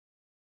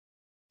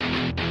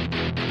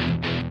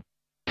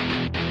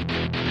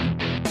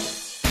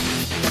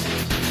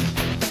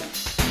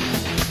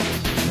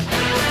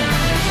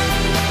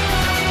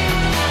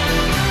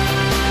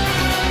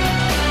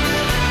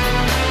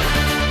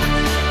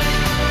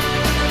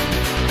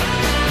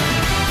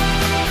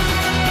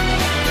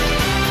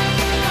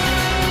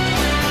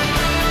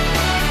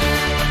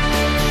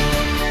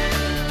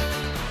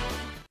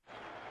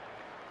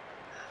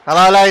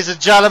Hello ladies and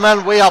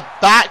gentlemen, we are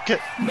back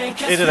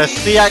into the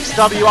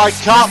CXWI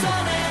Cup.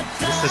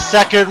 It's the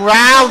second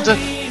round.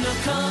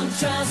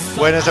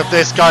 Winners of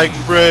this going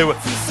through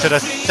to the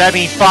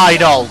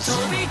semi-finals.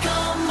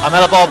 I'm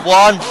Bob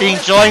 1, being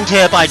joined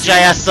here by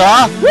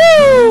JSR.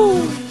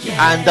 Woo!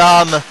 And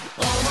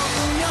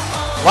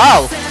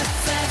wow,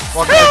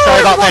 what can I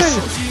say about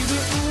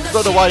this? I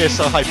don't know why you're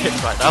so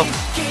high-pitched right now.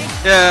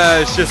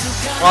 Yeah, it's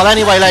just... Well,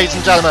 anyway, ladies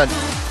and gentlemen,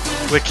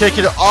 we're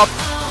kicking it off.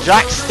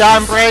 Jack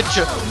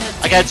Stanbridge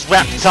against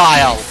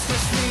Reptile.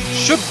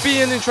 Should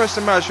be an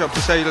interesting matchup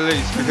to say the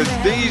least, because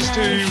these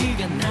two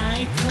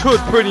could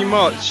pretty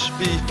much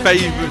be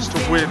favourites to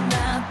win.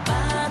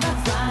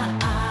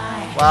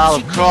 Well,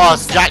 of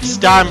course, Jack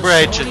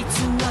Stanbridge.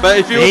 But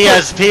if he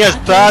has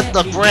burnt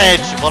the bridge.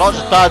 Well, not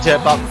just burnt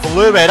it, but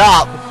blew it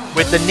up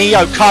with the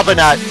Neo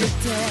Covenant.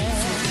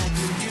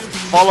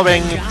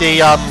 Following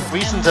the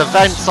recent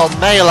events on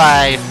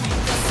Melee.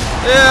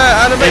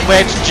 Yeah, and in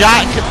which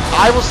Jack,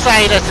 I will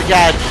say this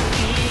again,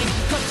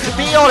 to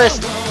be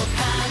honest,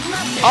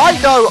 I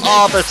know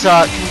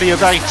Arbiter can be a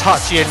very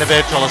touchy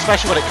individual,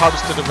 especially when it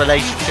comes to the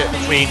relationship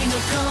between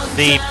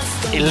the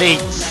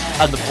elites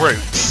and the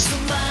brutes.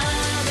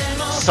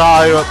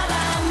 So,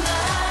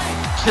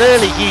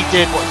 clearly he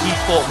did what he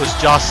thought was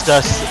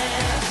justice,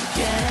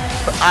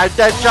 and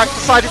then Jack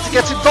decided to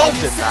get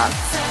involved in that.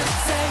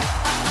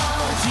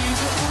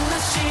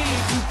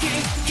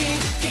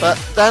 But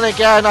then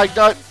again, I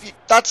don't.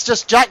 That's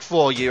just Jack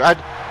for you, and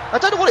I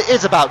don't know what it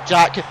is about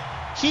Jack.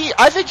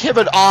 I think him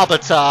and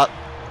Arbiter,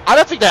 I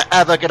don't think they're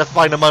ever going to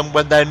find a moment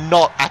when they're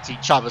not at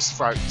each other's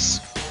throats.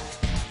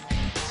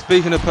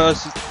 Speaking of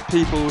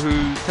people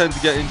who tend to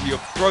get into your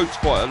throats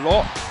quite a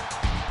lot.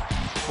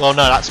 Well,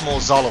 no, that's more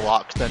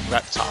Zoloark than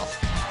Reptile.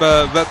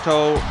 But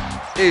Reptile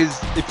is,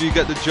 if you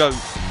get the joke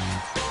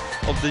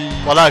of the...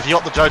 Well, no, if you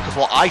got the joke of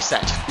what I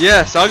said.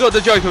 Yes, I got the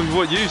joke of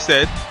what you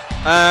said,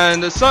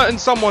 and a certain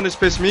someone has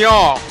pissed me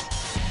off.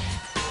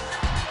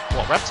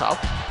 What, Reptile?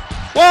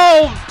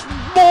 Well,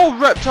 more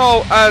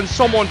Reptile and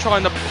someone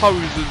trying to pose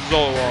as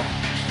Zoloark.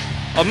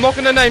 I'm not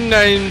going to name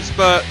names,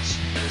 but...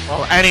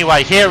 Well,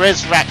 anyway, here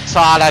is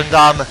Reptile,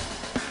 and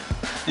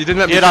you didn't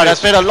let me know, finish.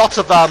 there's been a lot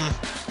of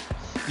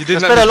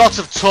there's been a lot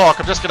of talk.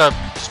 I'm just going to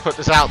put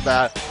this out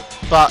there,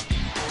 but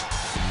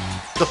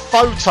the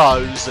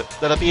photos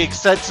that are being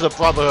sent to the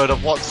Brotherhood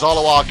of what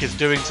Zoloark is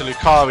doing to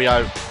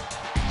Lucario,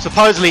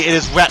 supposedly it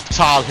is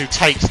Reptile who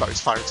takes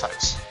those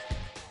photos.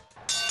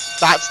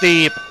 That's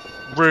the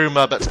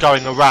rumour that's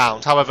going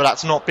around. However,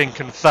 that's not been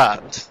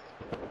confirmed.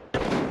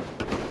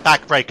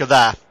 Backbreaker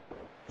there.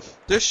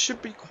 This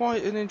should be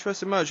quite an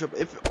interesting matchup.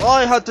 If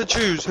I had to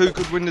choose who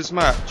could win this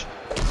match,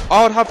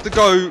 I would have to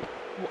go...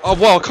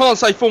 well, I can't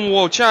say former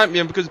world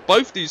champion, because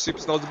both these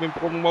superstars have been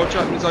former world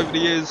champions over the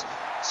years.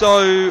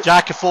 So...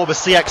 Jack, a former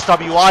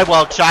CXWI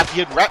world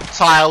champion.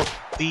 Reptile,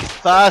 the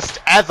first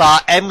ever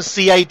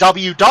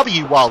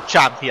MCAWW world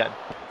champion.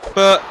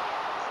 But...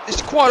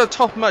 it's quite a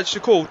tough match to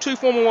call. Two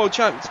former world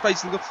champions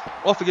facing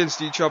off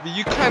against each other.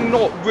 You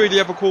cannot really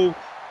ever call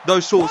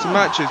those sorts of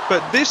matches.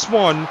 But this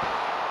one,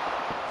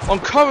 on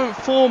current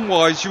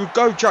form-wise, you would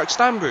go Jack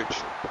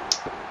Stanbridge.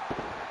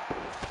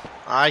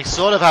 I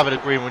sort of have an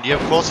agreement with you.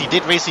 Of course, he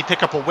did recently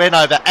pick up a win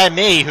over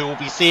ME, who we'll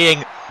be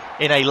seeing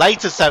in a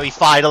later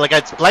semi-final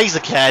against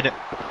Blaziken.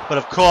 But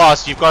of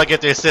course, you've got to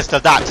give the assist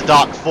of that to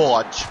Dark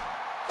Forge.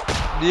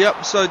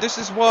 Yep, so this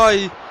is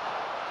why...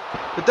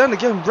 But then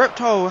again,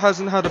 Reptile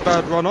hasn't had a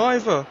bad run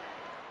either.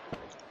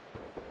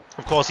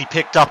 Of course, he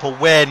picked up a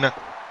win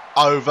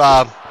over...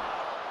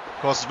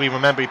 Of course, as we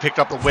remember, he picked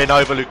up the win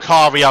over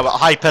Lucario at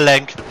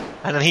Hyperlink.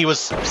 And then he was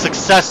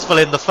successful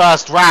in the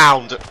first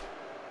round.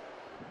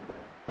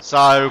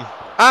 So...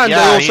 And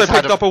yeah, they also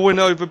picked up a win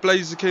over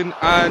Blaziken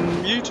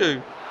and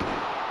Mewtwo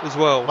as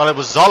well. Well, it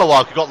was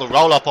Zoloark who got the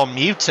roll-up on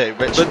Mewtwo,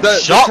 which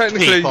shocked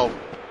people.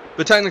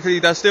 But technically,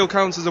 that still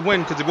counts as a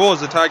win, because it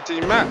was a tag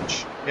team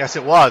match. Yes,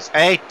 it was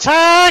a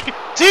tag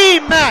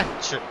team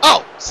match.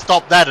 Oh,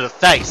 stop that in the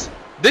face.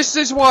 This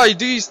is why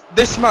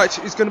this match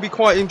is going to be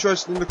quite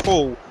interesting to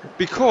call,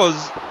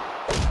 because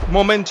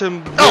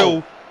momentum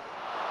will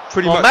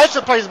pretty much...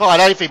 Momentum plays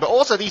behind anything, but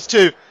also these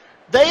two,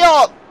 they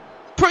are...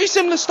 pretty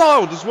similar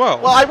styled as well.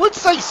 Well, I would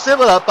say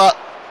similar, but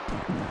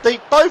they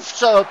both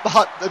show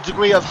a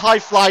degree of high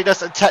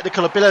flyness and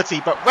technical ability,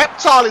 but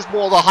Reptile is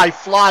more the high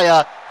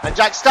flyer, and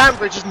Jack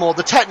Stanbridge is more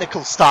the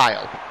technical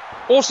style.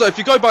 Also, if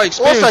you go by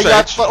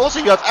experience, also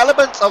you have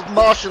elements of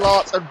martial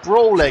arts and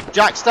brawling.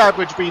 Jack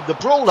Stanbridge being the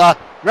brawler,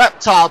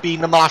 Reptile being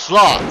the martial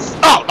arts.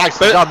 Oh,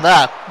 nicely done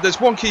there. There's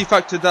one key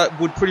factor that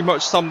would pretty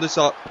much sum this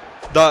up,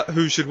 that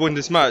who should win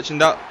this match, and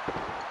that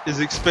is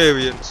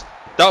experience.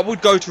 That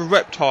would go to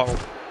Reptile.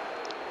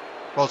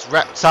 Well, it's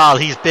Reptile.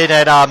 He's been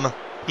at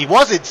he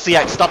was in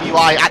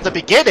CXWI at the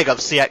beginning of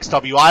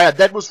CXWI, and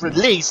then was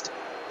released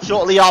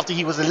shortly after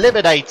he was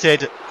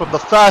eliminated from the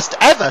first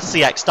ever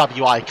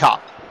CXWI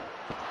Cup.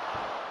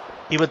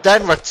 He would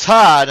then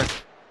return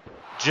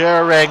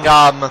during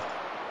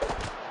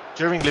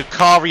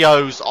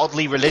Lucario's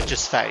oddly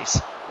religious phase.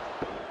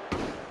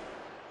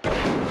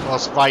 Of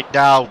course, right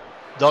now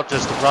not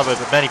just the brother,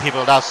 but many people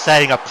are now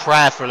saying a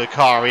prayer for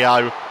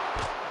Lucario.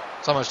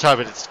 So much so,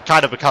 but it's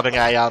kind of becoming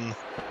a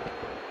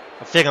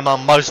thing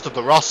among most of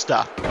the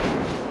roster.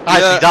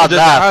 Nicely done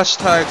there's there. a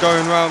hashtag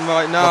going around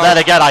right now. Well, then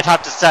again, I'd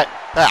have to say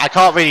I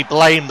can't really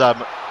blame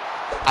them.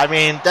 I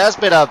mean, there's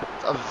been a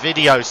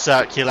video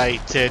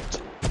circulated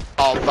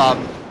of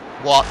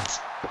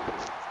what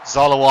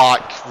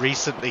Zoloark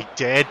recently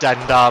did,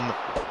 and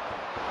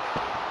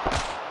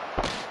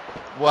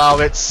well,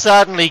 it's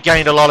certainly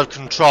gained a lot of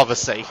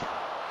controversy.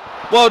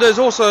 Well, there's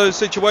also a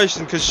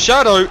situation because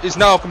Shadow is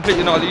now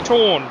completely and utterly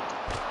torn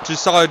to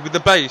side with the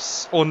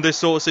base on this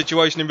sort of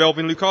situation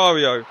involving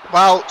Lucario.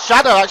 Well,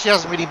 Shadow actually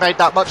hasn't really made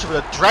that much of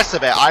an address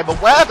of it. I'm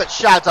aware that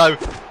Shadow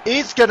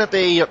is going to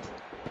be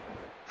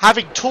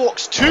having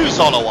talks to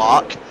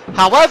Zoloark.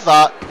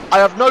 However, I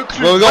have no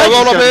clue when he's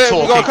going to be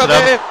talking to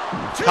them.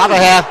 Cover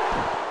here.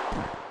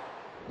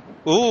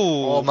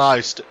 Ooh.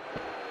 Almost.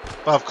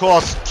 But of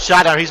course,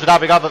 Shadow, he's been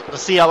having the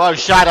COO,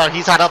 Shadow,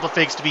 he's had other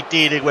things to be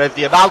dealing with.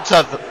 The amount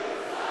of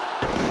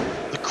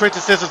the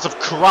criticisms of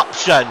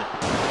corruption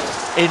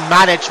in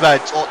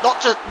management, or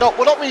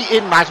not really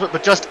in management,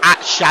 but just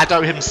at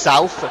Shadow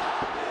himself,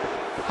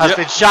 has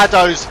been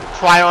Shadow's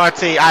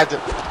priority, and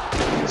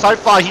so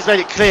far he's made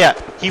it clear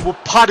he will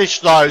punish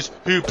those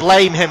who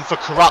blame him for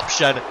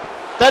corruption.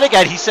 Then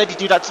again, he said he'd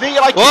do that to me, and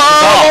I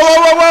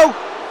whoa!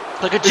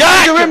 Look at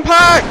Jack! Giga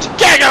Impact!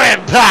 Giga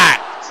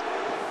Impact!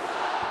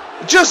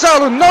 Just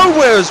out of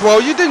nowhere as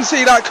well, you didn't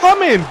see that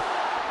coming!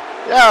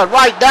 Yeah,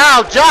 right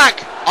now,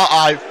 Jack!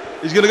 Uh-oh.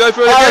 He's gonna go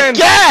for it again!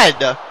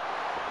 Again!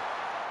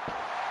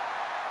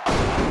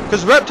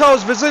 Because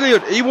Reptile's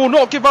resilient, he will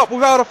not give up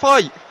without a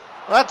fight.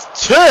 That's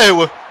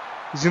two!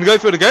 He's gonna go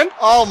for it again?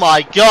 Oh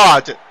my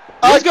god!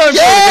 He's going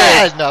for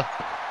it again!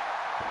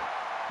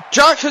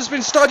 Jack has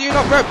been studying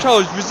up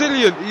Reptile, he's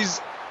resilient, he's...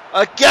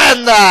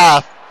 Again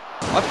there!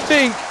 I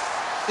think...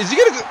 Is he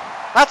gonna go...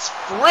 That's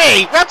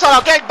three!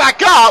 Reptile getting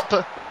back up!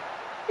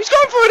 He's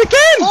going for it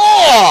again!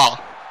 Four!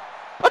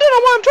 I don't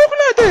know why I'm talking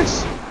like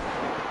this!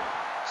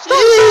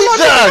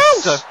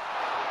 Jesus!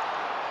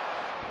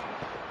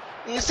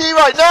 You see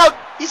right now,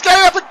 he's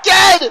getting up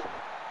again!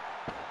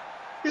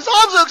 His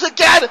arms looks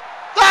again!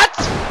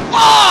 That's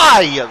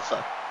five!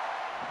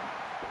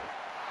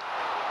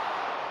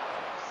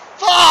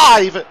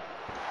 Five!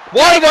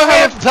 Why do I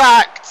have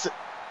impact?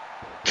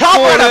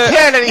 Cover and a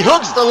pin, and he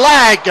hooks the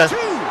leg!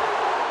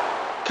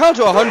 Count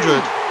to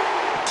 100.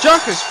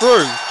 Jack is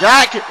through.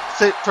 Jack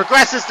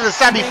progresses to the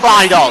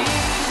semi-final.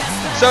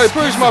 So it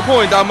proves my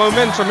point that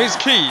momentum is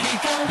key.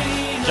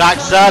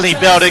 Jack's certainly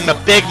building the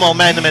big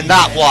momentum in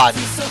that one.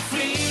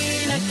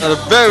 And a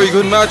very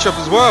good matchup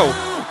as well.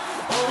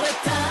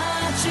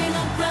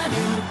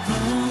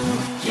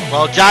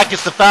 Well, Jack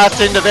is the first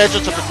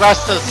individual to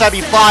progress to the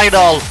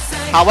semi-final.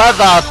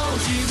 However,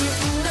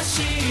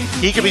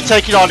 he can be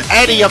taking on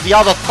any of the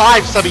other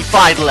 5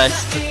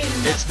 semi-finalists.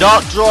 It's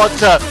not drawn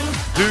to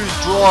who's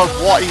drawn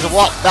what, either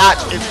what match.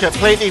 It's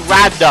completely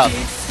random.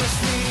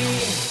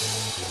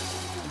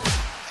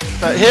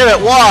 But here it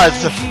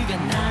was, the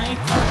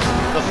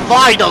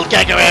final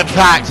Giga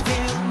Impact,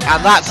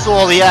 and that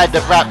saw the end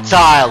of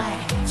Reptile.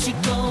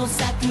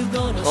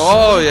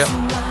 Oh yeah.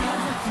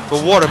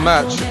 But what a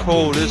match to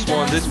call this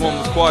one. This one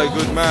was quite a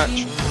good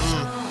match.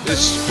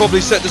 This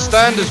probably set the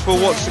standards for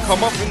what's to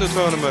come up in the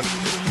tournament.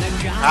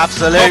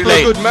 Absolutely. Couple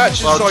of good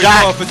matches so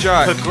far for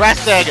Jack.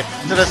 Progressing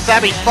to the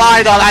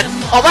semi-final, and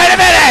oh wait a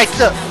minute!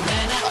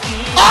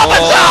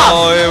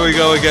 Oh, here we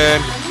go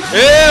again.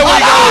 Here we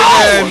go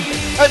again.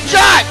 And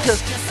Jack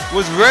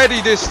was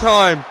ready this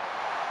time.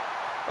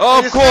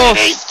 Oh, of course.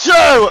 These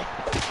two.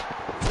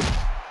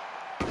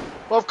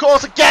 Well, of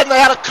course, again they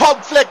had a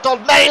conflict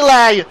on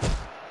Melee,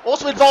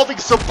 also involving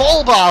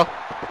Sebulba,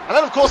 and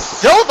then of course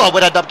Silver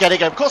would end up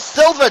getting it. Of course,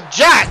 Silver and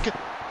Jack,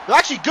 they're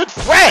actually good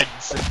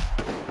friends.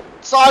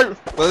 So,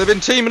 well, they've been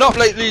teaming up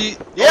lately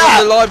on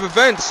the live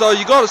event, so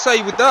you got to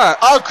say with that.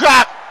 Oh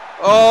crap!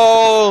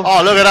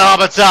 Oh, look at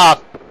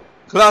Arbiter.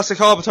 Classic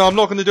Arbiter. I'm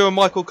not going to do a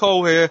Michael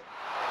Cole here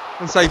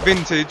and say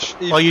vintage.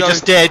 Well, you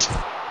just did.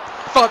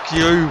 Fuck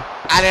you.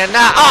 And then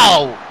that.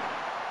 Oh!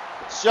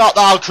 Shot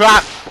the old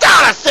crap.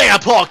 Down a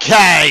Singapore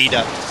Cade!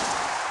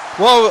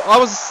 Well, I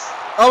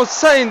was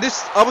saying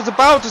this. I was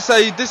about to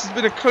say this has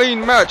been a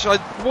clean match. I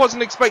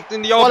wasn't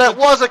expecting the Arbiter. Well, it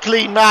was a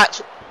clean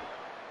match,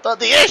 but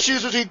the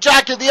issues between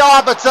Jack and the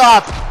Arbiter.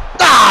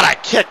 A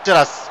kick to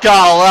the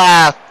skull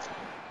there.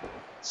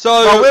 So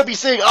well, we'll be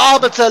seeing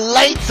Arbiter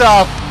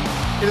later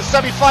in the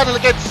semi-final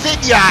against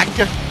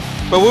Zinyak.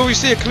 But will we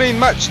see a clean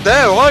match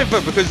there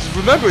either? Because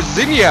remember, it's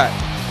Zinyak.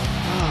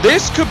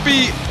 This could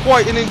be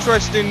quite an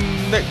interesting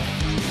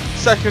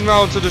second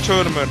round to the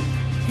tournament.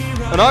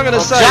 And I'm going to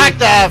say Jack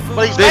there,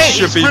 this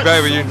should be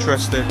very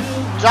interesting.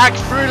 Jack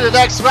through to the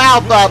next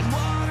round, but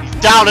he's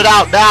down and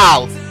out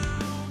now.